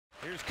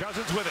Here's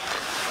Cousins with it.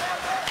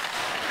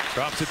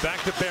 Drops it back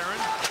to Barron.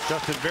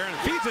 Justin Barron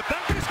feeds it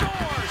back and he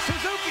scores!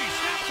 Suzuki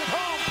snaps it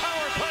home.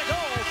 Power play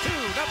goal.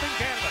 2-0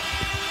 Canada.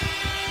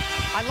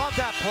 I love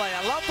that play.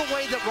 I love the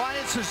way that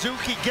Ryan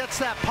Suzuki gets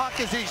that puck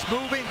as he's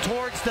moving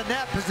towards the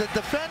net, because the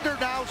defender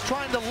now is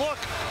trying to look,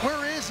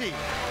 where is he?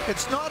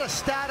 It's not a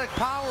static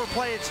power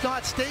play. It's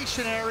not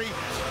stationary.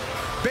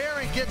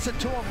 Barron gets it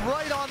to him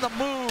right on the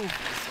move.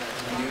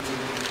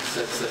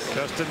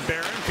 Justin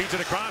Barron feeds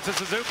it across to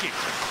Suzuki.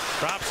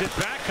 Drops it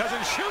back.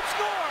 Cousins shoots,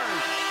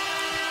 scores!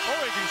 Oh,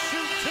 he can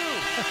shoot too.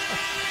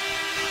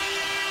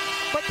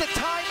 But the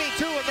timing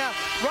too, and now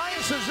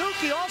Ryan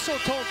Suzuki also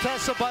told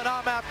Tessa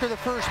Bonhomme after the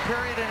first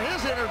period in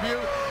his interview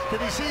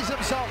that he sees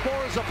himself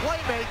more as a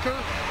playmaker.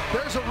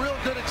 There's a real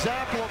good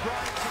example of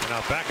Ryan.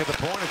 Now back at the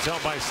point, it's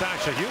held by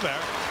Sasha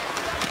Hubert.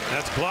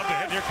 That's gloved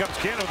ahead. Here comes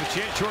Canada with a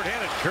chance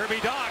short-handed.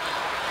 Kirby Dach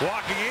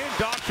walking in.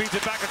 Dach feeds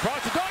it back across.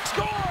 The Dach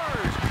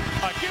scores!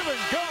 A give and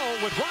go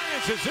with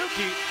Ryan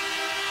Suzuki.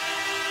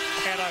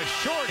 And a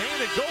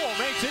short-handed goal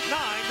makes it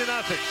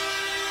 9-0.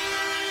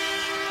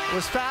 It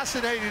was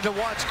fascinating to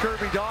watch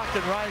Kirby Dach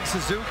and Ryan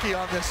Suzuki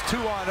on this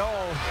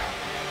 2-on-0,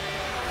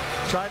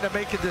 trying to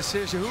make a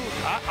decision.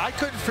 I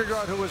couldn't figure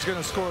out who was going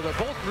to score. They're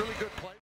both really good players.